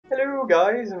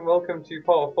Hello guys and welcome to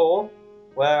part 4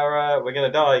 where we're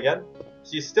going to die again.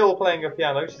 She's still playing a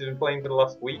piano, she's been playing for the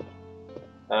last week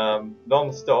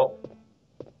non-stop.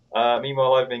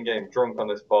 Meanwhile I've been getting drunk on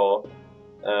this bar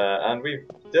and we've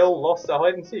still lost our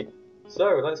hide and seek.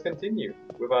 So let's continue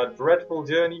with our dreadful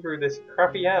journey through this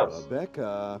crappy house.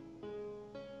 Rebecca.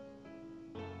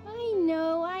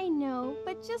 I know,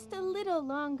 but just a little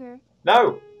longer.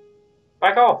 No!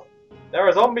 Back off! There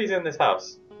are zombies in this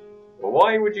house. Well,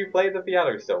 why would you play the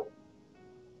piano still?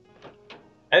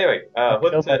 Anyway, I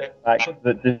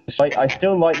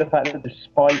still like the fact that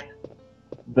despite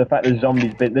the fact that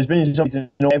there's been zombies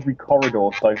in every corridor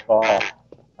so far,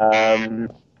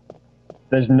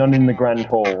 there's none in the grand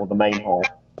hall or the main hall.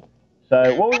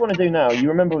 So what we want to do now, you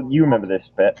remember this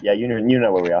bit? Yeah, you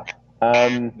know where we are.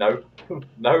 No,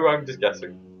 no, I'm just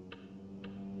guessing.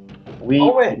 We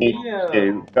need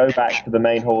to go back to the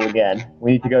main hall again.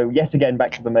 We need to go yet again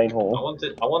back to the main hall.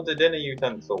 I want a dinner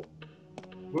utensil.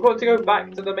 We've got to go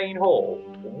back to the main hall.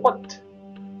 What?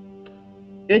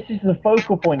 This is the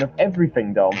focal point of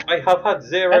everything, Dom. I have had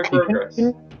zero progress.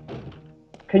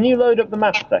 Can you load up the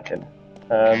map a second?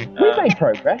 We've made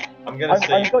progress. I'm gonna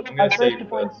save. I'm gonna save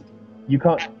first. You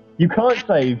can't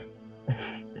save.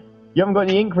 You haven't got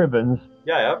any ink ribbons.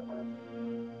 Yeah, I have.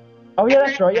 Oh yeah,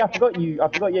 that's right. Yeah, I forgot.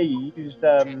 Yeah, you used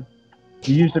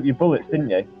up your bullets, didn't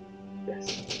you?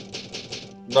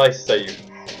 Yes. Nice save.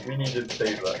 We needed to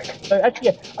save that. So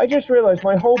actually, yeah, I just realised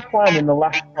my whole plan in the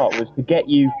last part was to get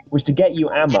you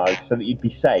ammo so that you'd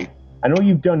be safe, and all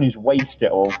you've done is waste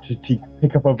it all to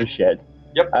pick up other shit.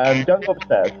 Yep. Don't go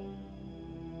upstairs.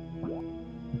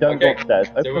 Don't go upstairs.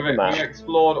 So we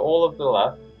explored all of the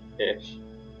left-ish.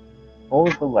 All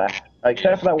of the left,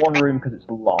 except for that one room because it's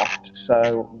locked.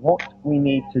 So what we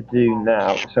need to do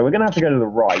now, so we're going to have to go to the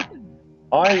right.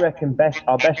 I reckon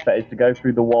our best bet is to go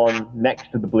through the one next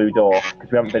to the blue door,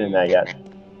 because we haven't been in there yet.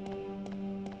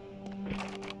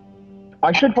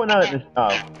 I should point out at this,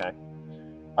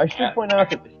 I should point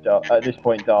out at this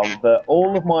point, Dom, that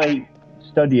all of my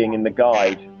studying in the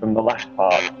guide from the last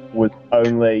part was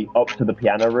only up to the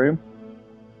piano room.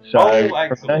 So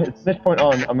from this point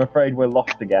on, I'm afraid we're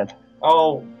lost again.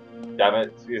 Oh, damn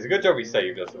it. It's a good job we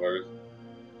saved, I suppose.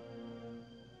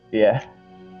 Yeah.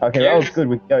 Okay, yes. Oh, good,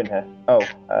 we can go in here. Oh,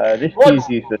 this key is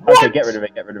useless. Okay, get rid of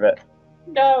it,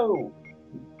 No!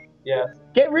 Yeah.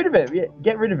 Get rid of it,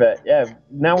 yeah.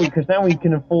 Because now we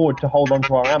can afford to hold on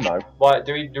to our ammo. Why,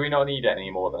 do we not need it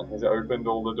anymore then? Has it opened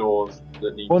all the doors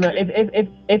that need Well, no,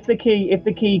 if the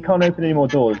key can't open any more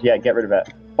doors, yeah, get rid of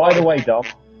it. By the way, Dom,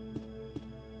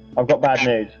 I've got bad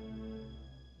news.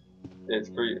 It's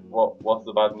free. What's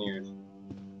the bad news?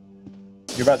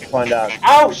 You're about to find out.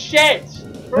 Oh shit!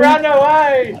 Run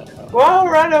away! Whoa,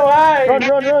 run away!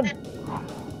 Run!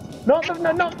 Not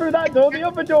through that door, the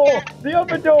other door! The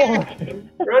other door!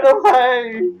 Run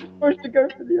away! You were supposed to go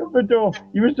to the other door.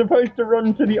 You were supposed to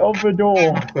run to the other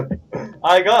door.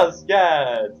 I got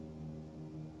scared.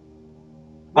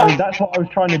 I mean, that's what I was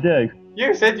trying to do.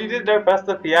 You said you didn't know press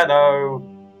the piano.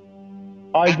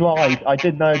 I lied. I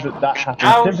did know that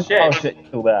happened. Oh shit! Oh shit, it's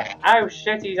still there. Oh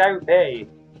shit, he's OP.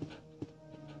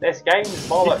 This game's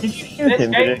bollocks. Did you shoot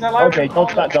him? Okay,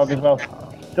 dodge that dog as well.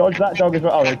 Dodge that dog as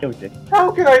well. Oh, they killed you.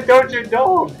 How can I dodge a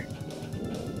dog?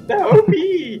 They're OP.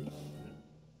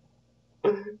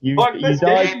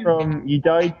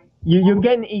 You're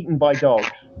getting eaten by dogs.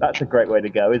 That's a great way to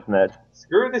go, isn't it?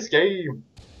 Screw this game.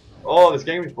 Oh, this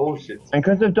game is bullshit. And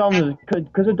because of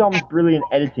Dom's brilliant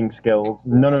editing skills,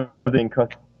 none of it being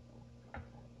cut.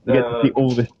 You get to see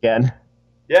all this again.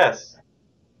 Yes.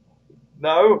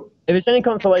 No. If it's any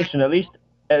consolation, at least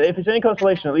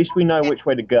we know which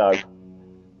way to go.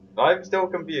 I'm still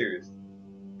confused.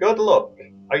 Good luck.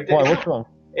 Why? What's wrong?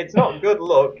 It's not good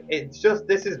luck. It's just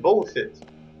this is bullshit.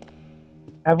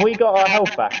 Have we got our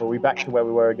health back, or are we back to where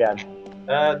we were again?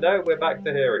 No, we're back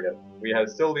to here again. We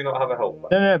still do not have a health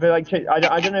back. No, but like, I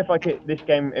don't know if this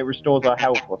game it restores our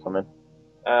health or something.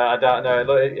 I don't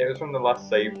know. It was from the last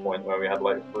save point where we had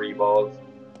like 3 bars.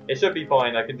 It should be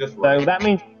fine. I can just run. So that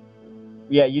means,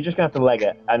 yeah, you're just gonna have to leg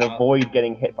it and avoid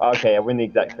getting hit. Okay, we're in the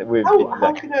exact same.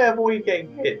 How can I avoid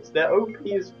getting hit? They're OP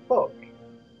as fuck.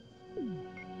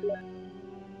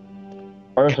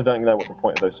 I also don't know what the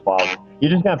point of those files is.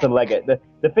 You're just gonna have to leg it.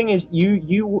 The thing is,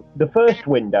 the first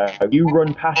window, you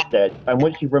run past it, and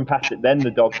once you run past it, then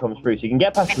the dog comes through. So you can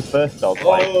get past the first dog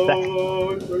by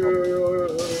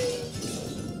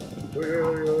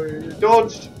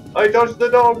Dodged! I dodged the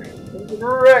dog!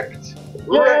 Wrecked!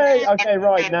 Yay! Okay,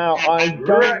 right, now, I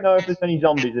don't know if there's any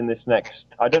zombies in this next...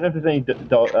 I don't know if there's any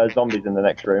zombies in the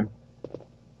next room.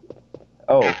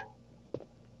 Oh.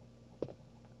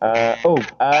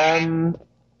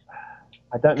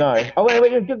 I don't know. Oh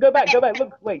wait, go back.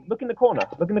 Look in the corner.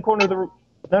 Look in the corner of the.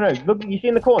 No, look. You see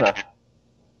in the corner.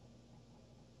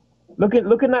 Look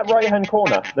in that right-hand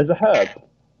corner. There's a herb.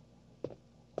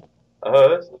 A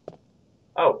herb?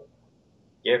 Oh.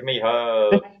 Give me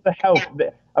herb. This is the health.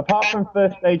 Apart from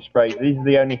first aid sprays, these are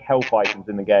the only health items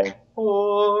in the game.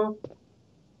 Oh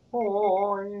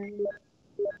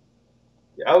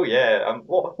yeah.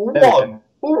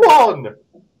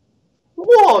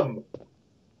 One.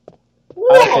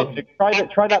 Okay, so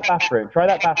try that bathroom. Try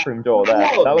that bathroom door there.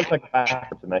 That looks like a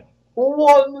bathroom to me.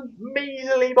 One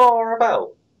measly bar of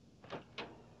health.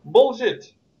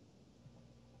 Bullshit.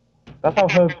 That's how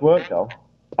herbs work, though.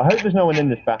 I hope there's no one in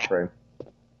this bathroom.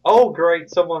 Oh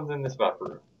great, someone's in this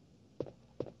bathroom.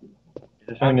 Is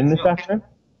there someone in this bathroom?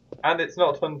 And it's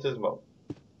not Hunter's mum.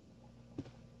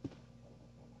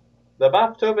 The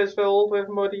bathtub is filled with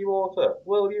muddy water.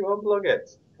 Will you unplug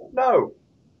it? No.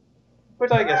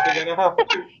 But I guess we're gonna have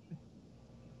to.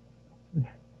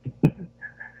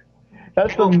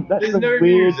 That's the no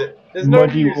weird music. There's no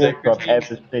muddy music, water I've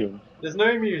ever seen. There's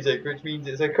no music, which means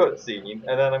it's a cutscene,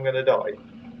 and then I'm gonna die.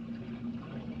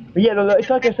 But yeah, it's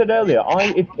like I said earlier.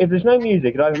 If there's no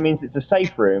music, it either means it's a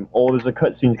safe room, or there's a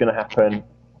cutscene's going to happen,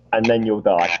 and then you'll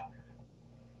die.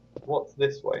 What's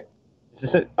this way?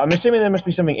 I'm assuming there must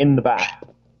be something in the bath.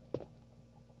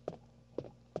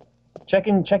 Check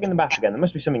in the bath again. There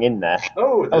must be something in there.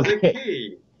 Oh, there's a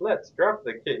key. Let's grab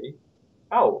the key.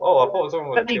 Oh, I thought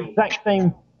someone would kill me.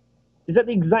 Is that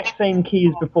the exact same key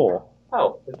as before?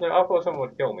 Oh, no, I thought someone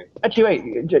would kill me. Actually,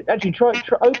 wait. Actually, try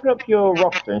open up your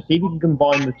roster and see if you can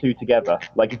combine the two together.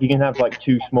 Like, if you can have, like,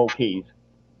 two small keys.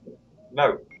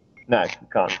 No. No, you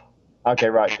can't. Okay,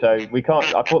 right, so we can't.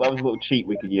 I thought that was a little cheat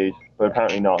we could use, but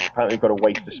apparently not. Apparently we've got to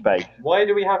waste the space. Why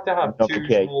do we have to have two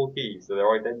small keys so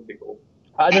they're identical?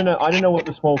 I don't know what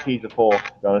the small keys are for, to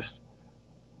be honest.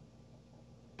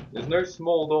 There's no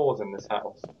small doors in this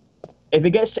house. If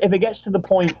it gets to the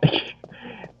point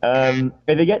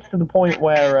if it gets to the point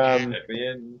where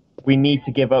we need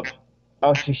to give up.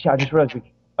 Oh, I just realised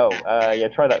yeah,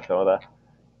 try that door there.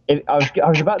 I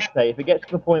was about to say, if it gets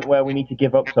to the point where we need to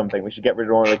give up something, we should get rid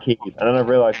of one of the keys. And then I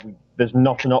realised there's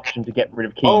not an option to get rid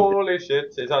of keys. Holy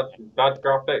shit! Is that bad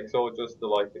graphics or just the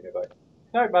lighting effect?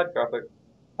 No, bad graphics.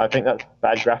 I think that's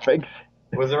bad graphics.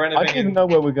 Was there anything? I don't even know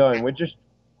where we're going.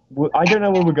 I don't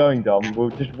know where we're going, Dom.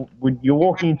 You're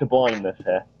walking into blindness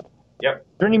here. Yep. Is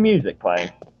there any music playing?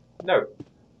 No.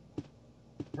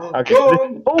 Okay.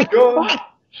 Gun!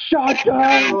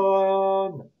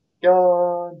 Shotgun!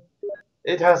 Gun!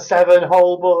 It has 7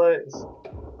 whole bullets!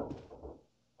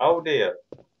 Oh dear.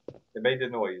 It made a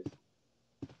noise.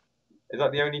 Is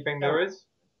that the only thing there is?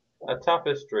 A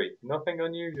tapestry. Nothing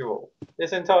unusual.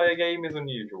 This entire game is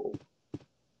unusual.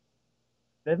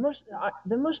 There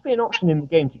must be an option in the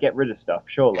game to get rid of stuff,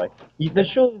 surely.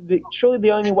 Surely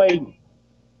the only way...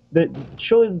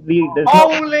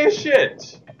 Holy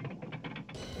shit!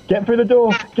 Get through the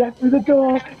door! Get through the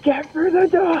door! Get through the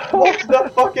door! What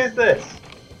the fuck is this?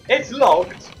 It's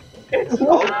locked! It's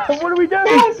locked! What are we doing?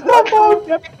 What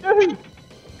the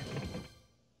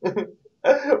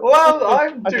fuck? Well,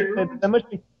 I'm doomed! There must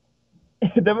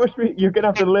be... You're gonna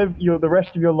have to live the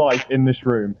rest of your life in this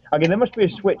room. Okay, there must be a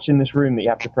switch in this room that you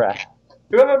have to press.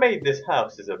 Whoever made this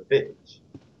house is a bitch.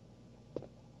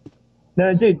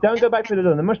 No, dude, don't go back to the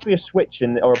door. There must be a switch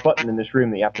or a button in this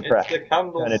room that you have to press. It's the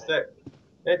candlestick.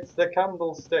 It's the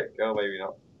candlestick. Oh, maybe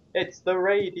not. It's the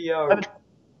radio.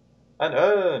 An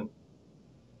urn.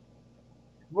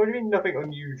 What do you mean nothing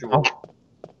unusual?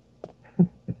 Oh.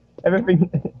 Everything...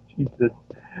 Jesus.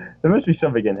 There must be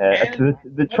something in here.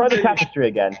 Try the tapestry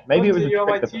again. Maybe it was a trick. You're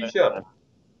my teacher.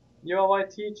 You're my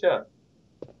teacher.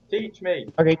 Teach me.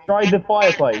 Okay, try the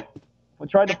fireplace.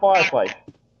 Try the fireplace.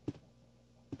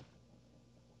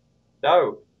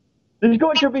 No. There's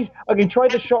got to be... Okay, try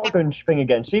the shotgun thing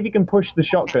again. See if you can push the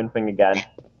shotgun thing again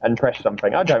and press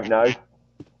something. I don't know.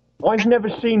 I've never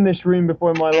seen this room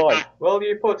before in my life. Well,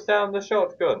 you put down the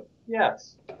shotgun.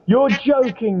 Yes. You're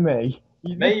joking me.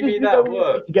 Maybe that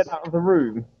works. To get out of the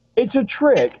room. It's a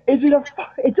trick. It's a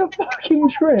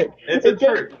fucking trick. It's a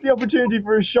trick. Gets the opportunity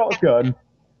for a shotgun.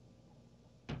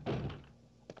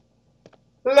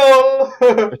 LOL.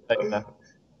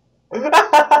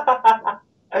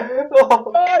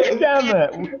 Oh, damn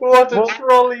it! What a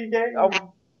trolley game!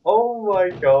 Oh my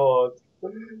god.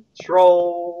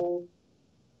 Troll.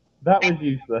 That was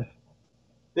useless.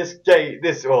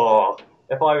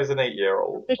 If I was an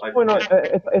 8-year-old.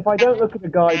 If I don't look at the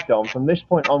guide, Dom, from this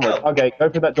point onwards, okay, go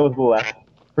through that door to the left.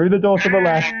 Through the door to the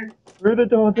left. Through the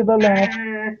door to the left.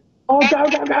 Oh, go!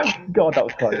 God, that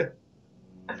was close.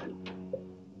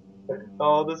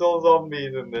 Oh, there's all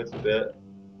zombies in this bit.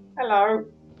 Hello.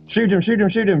 Shoot him, shoot him,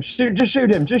 shoot him, just shoot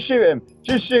him, just shoot him,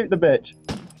 just shoot the bitch.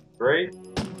 3,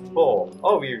 4.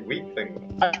 Oh, you weak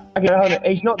thing. Okay, hold on,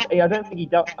 he's not, I don't think he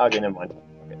does, okay, never mind.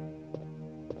 Okay.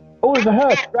 Oh, there's a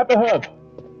herb, grab the herb.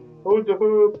 Hold the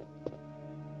herb.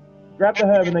 Grab the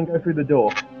herb and then go through the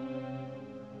door.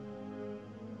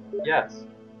 Yes.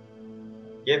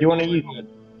 Do you want to use it?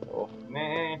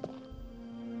 Nah.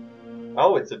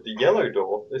 Oh, it's the yellow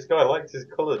door. This guy likes his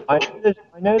coloured. I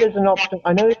know there's an option.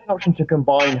 I know there's an option to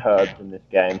combine herbs in this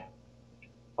game.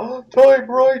 Oh,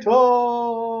 typewriter!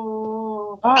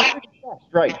 Ah, there's a chest.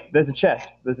 Right, there's a chest.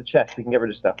 There's a chest. We can get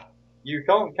rid of stuff. You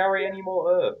can't carry any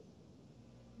more herbs.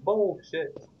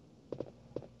 Bullshit.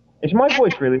 Is my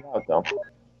voice really loud, Tom?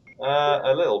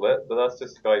 A little bit, but that's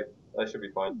just Skype. That should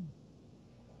be fine.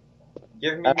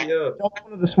 Give me the herb. Not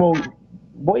one of the small.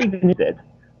 What even is it?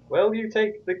 Will you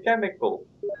take the chemical?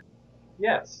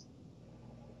 Yes.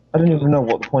 I don't even know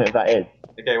what the point of that is.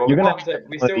 Okay, well, You're we gonna can't take.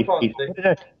 We still can't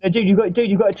take. No, dude, you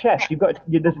got a chest.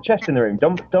 There's a chest in the room.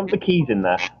 Dump the keys in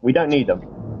there. We don't need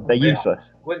them. They're useless.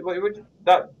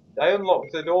 I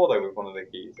unlocked the door though with one of the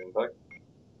keys, in fact.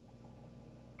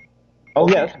 Oh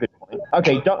yeah, that's a good point.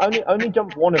 Okay, only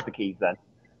dump one of the keys then.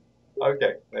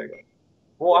 Okay, there we go.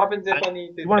 What happens if I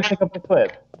need to... You want to pick up the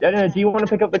clip? I don't know, do you want to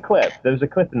pick up the clip? There's a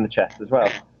clip in the chest as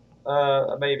well.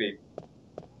 Maybe.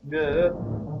 Yeah.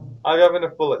 I have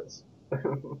enough bullets. I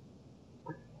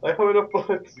have enough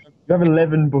bullets. You have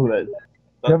 11 bullets.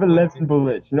 You have 11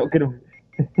 bullets. You're not gonna...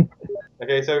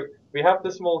 Okay, so we have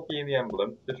the small key in the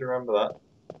emblem. Just remember that.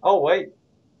 Oh, wait.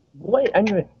 Wait,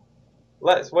 anyway.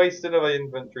 Let's waste another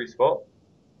inventory spot.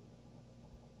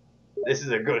 This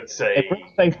is a good save.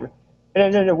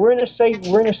 No. We're in a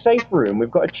safe room. We've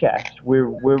got a chest.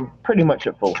 We're pretty much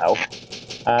at full health.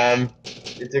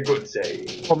 It's a good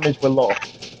save. Problem is we're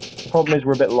lost. The problem is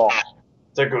we're a bit lost.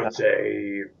 It's a good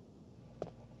save.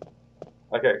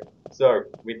 Okay, so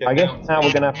we can. I guess now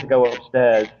we're gonna have to go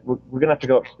upstairs. We're gonna have to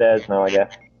go upstairs now. I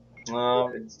guess.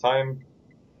 It's time.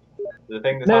 The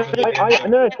thing that's No,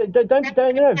 happened. no.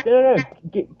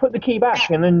 Put the key back,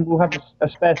 and then we'll have a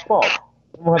spare spot.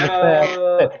 We'll have a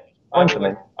spare.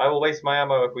 I will waste my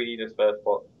ammo if we need a spare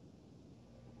spot.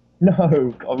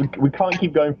 No, we can't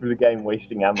keep going through the game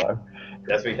wasting ammo.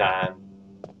 Yes, we can.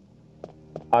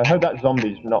 I hope that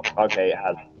zombie's not... Okay, it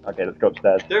has. Okay, let's go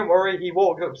upstairs. Don't worry, he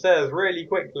walked upstairs really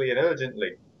quickly and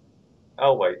urgently.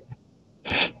 Oh, wait.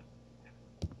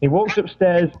 He walks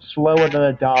upstairs slower than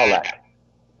a Dalek.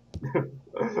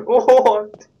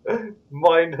 What?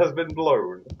 Mind has been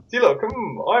blown. See, look,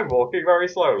 I'm walking very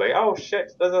slowly. Oh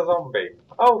shit, there's a zombie.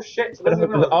 Oh shit, there's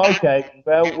another. Okay,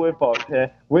 well, we're fucked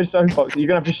here. We're so fucked. You're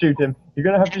gonna have to shoot him. You're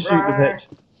gonna have to shoot the bitch.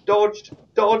 Dodged.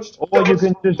 Or you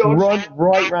can just run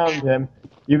right round him.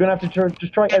 You're gonna have to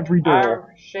just try every door.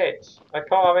 Oh shit, a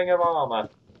carving of armor.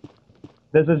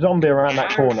 There's a zombie around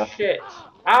that corner. Oh shit.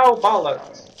 Ow,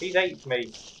 bollocks. He's ate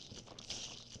me.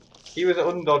 He was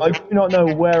undodgeable. I do not know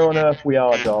where on earth we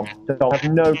are, Dom. I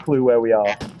have no clue where we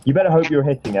are. You better hope you're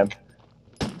hitting him.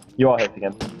 You are hitting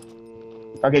him.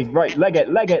 Okay, right, leg it,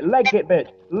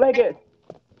 bitch! Leg it!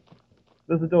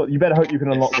 There's a door. You better hope you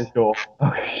can unlock this door.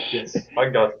 Oh, yes,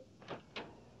 thank God.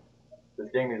 This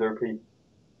game is OP.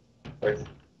 Right.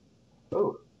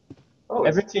 Oh, it's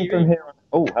everything TV. from here on...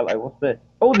 Oh, hello, what's this?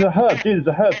 Oh, there's a herb, dude, there's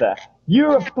a herb there.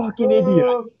 You're a fucking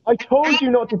idiot! I told you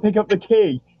not to pick up the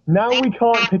key! Now we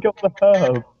can't pick up the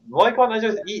herb. Why can't I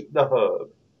just eat the herb?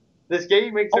 This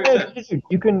game makes no sense. Dude,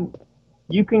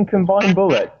 you can combine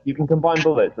bullets. You can combine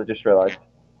bullets, I just realised.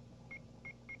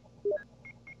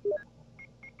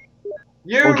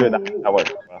 We'll do that. That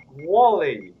works well.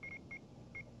 Wally!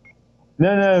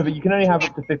 No, but you can only have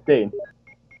up to 15.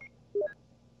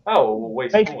 Oh, we'll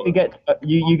waste basically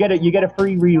you get a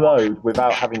free reload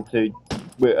without having to.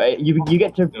 You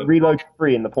get to reload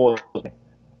free in the pause.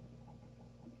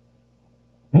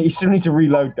 You still need to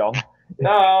reload, Dom.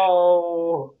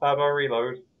 No! How do I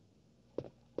reload?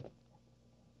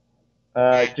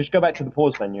 Just go back to the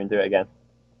pause menu and do it again.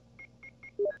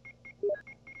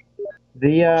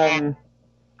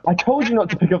 I told you not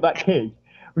to pick up that key.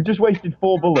 We just wasted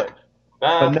 4 bullets.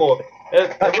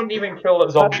 It wouldn't even kill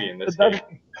a zombie in this game.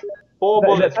 4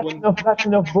 bullets wouldn't... That's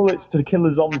enough bullets to kill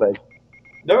a zombie.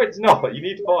 No, it's not. You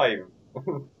need 5.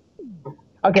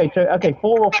 Okay,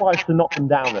 4 or 5 to knock them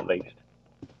down at least.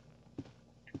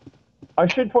 I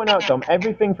should point out, Dom,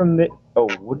 everything from the... Oh,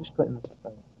 what is put in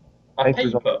this? A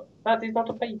paper? That is not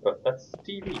a paper. That's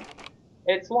TV.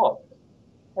 It's locked.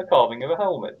 A carving of a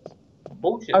helmet.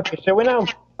 Bullshit. Okay, so we're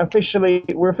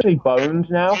officially boned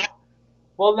now.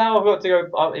 Well, now I've got to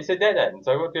go... it's a dead end,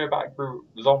 so I've got to go back through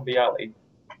Zombie Alley.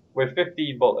 with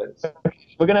 15 bullets.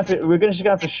 We're just gonna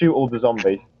have to shoot all the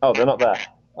zombies. Oh, they're not there.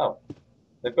 Oh,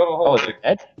 they've got a Oh, hole. they're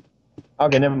dead?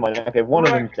 Okay, never mind. Okay, one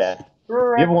of them's dead.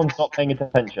 The other one's not paying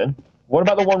attention. What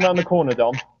about the one round the corner,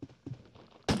 Dom?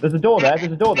 There's a door there,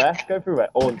 Go through it.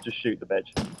 Or just shoot the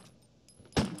bitch.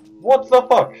 What the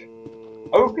fuck?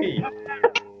 OP!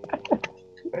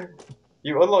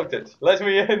 You unlocked it. Let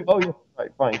me in. Oh, yeah.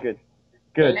 Right, fine, good.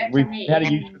 Good. We've had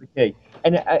a use for the key.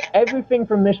 And everything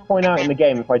from this point out in the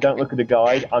game, if I don't look at the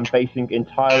guide, I'm basing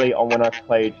entirely on when I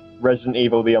played Resident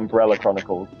Evil: The Umbrella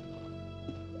Chronicles.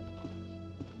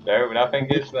 No, nothing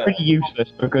is there. Pretty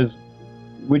useless because,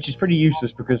 which is pretty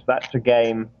useless because that's a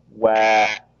game where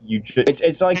you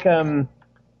it's like a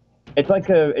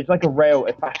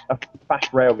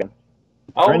fast rail game.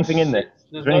 Is there anything in this?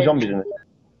 Is there any zombies in this?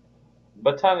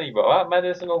 Botany book,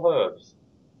 medicinal herbs.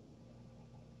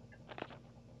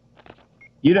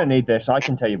 You don't need this. I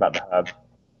can tell you about the herbs.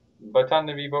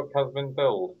 Botany book has been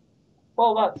filled.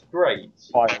 Well, that's great.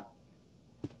 Fine.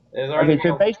 Is there Okay,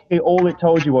 so basically all it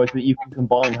told you was that you can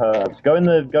combine herbs. Go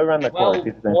around the corner.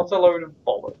 Well, what a load of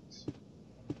bollocks.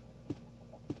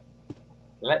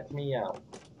 Let me out.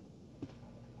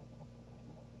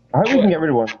 I hope we can get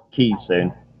rid of one of the keys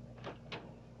soon.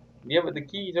 Yeah, but the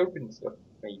keys open stuff,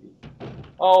 maybe.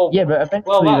 Oh, yeah, but eventually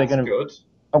well, that's they're gonna. Good.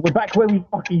 Oh, we're back where we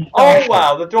fucking started. started. Oh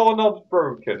wow, the doorknob's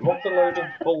broken. What a load of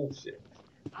bullshit.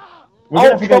 We're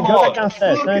gonna have to go back on.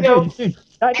 downstairs. No, dude,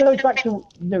 that goes back to.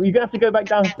 No, you're gonna have to go back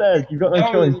downstairs. You've got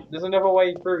no choice. There's another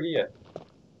way through here.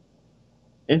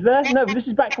 Is there? No, this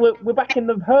is back. We're back in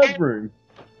the herb room.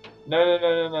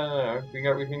 No.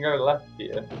 We can go left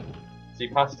here. See,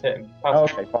 past him.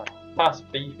 Okay, fine. Past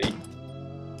Beefy.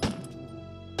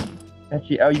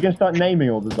 Actually, you're gonna start naming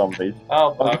all the zombies.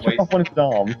 Oh, chop off one of his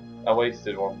arms. I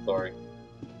wasted one. Sorry.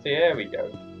 See, here we go.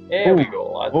 Here we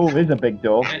go, lads. Oh, there's a big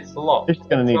door. It's locked. This is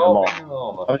gonna need a lock.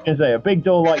 I was gonna say a big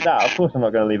door like that. Of course, I'm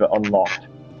not gonna leave it unlocked.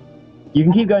 You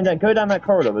can keep going down. Go down that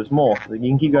corridor. There's more. You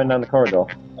can keep going down the corridor.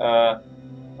 I've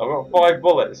got 5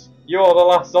 bullets. You're the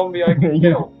last zombie I can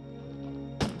kill.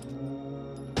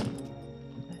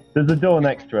 There's a door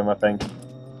next to him, I think.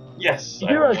 Yes. You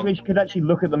realise we could actually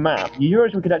look at the map? You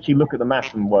realise we could actually look at the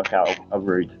map and work out a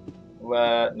route?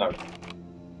 No.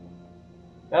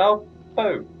 No.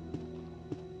 Oh.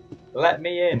 Let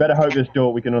me in. You better hope this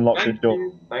door. We can unlock this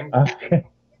door. Thank you. Okay.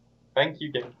 Thank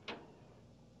you, game.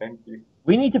 Thank you.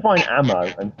 We need to find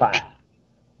ammo and fast.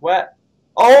 Where?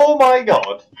 Oh my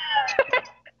god!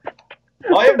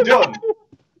 I am done.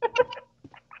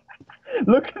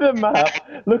 Look at the map.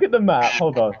 Look at the map.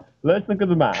 Hold on. Let's look at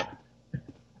the map.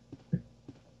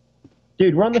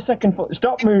 Dude, we're on the second floor.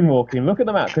 Stop moonwalking. Look at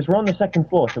the map, because we're on the second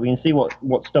floor, so we can see what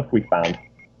stuff we found.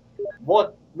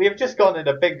 What? We have just gone in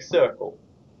a big circle.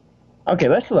 Okay,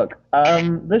 let's look.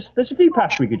 There's a few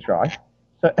paths we could try.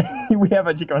 So we have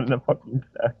actually gone in a fucking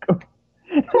circle.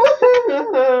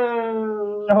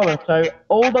 So, hold on. So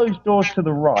all those doors to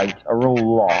the right are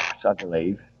all locked, I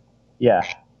believe. Yeah.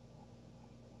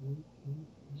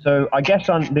 So I guess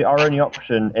our only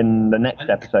option in the next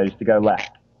episode is to go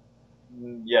left.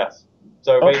 Yes.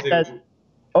 So basically,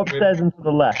 upstairs and to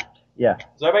the left. Yeah.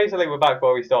 So basically, we're back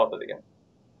where we started again.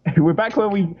 we're back where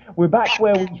we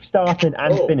started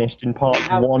and finished in part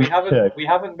 1 and 2. We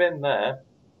haven't been there.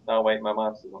 Oh wait, my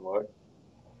mouse doesn't work.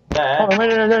 There. Oh,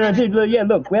 no, dude. Look, yeah,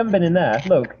 look, we haven't been in there.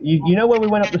 Look, you know where we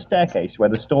went up the staircase, where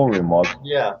the storeroom was?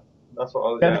 Yeah, that's what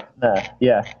I was. Yeah. There.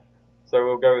 Yeah. So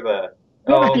we'll go there.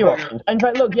 We have a few options. In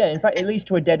fact, look, it leads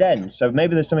to a dead end. So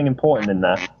maybe there's something important in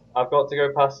there. I've got to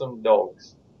go past some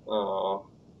dogs. Oh.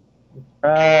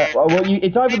 Well,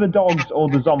 it's either the dogs or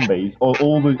the zombies,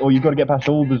 or you've got to get past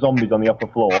all the zombies on the upper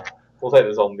floor. We'll take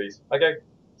the zombies. Okay,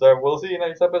 so we'll see you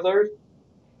next episode.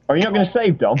 Are you not going to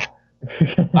save, Dom?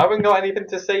 I haven't got anything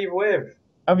to save with.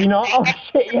 Have you not? Oh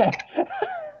shit, yeah.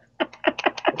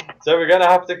 So we're going to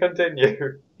have to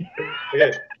continue.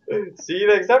 Okay, see you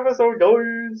next episode,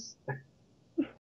 guys.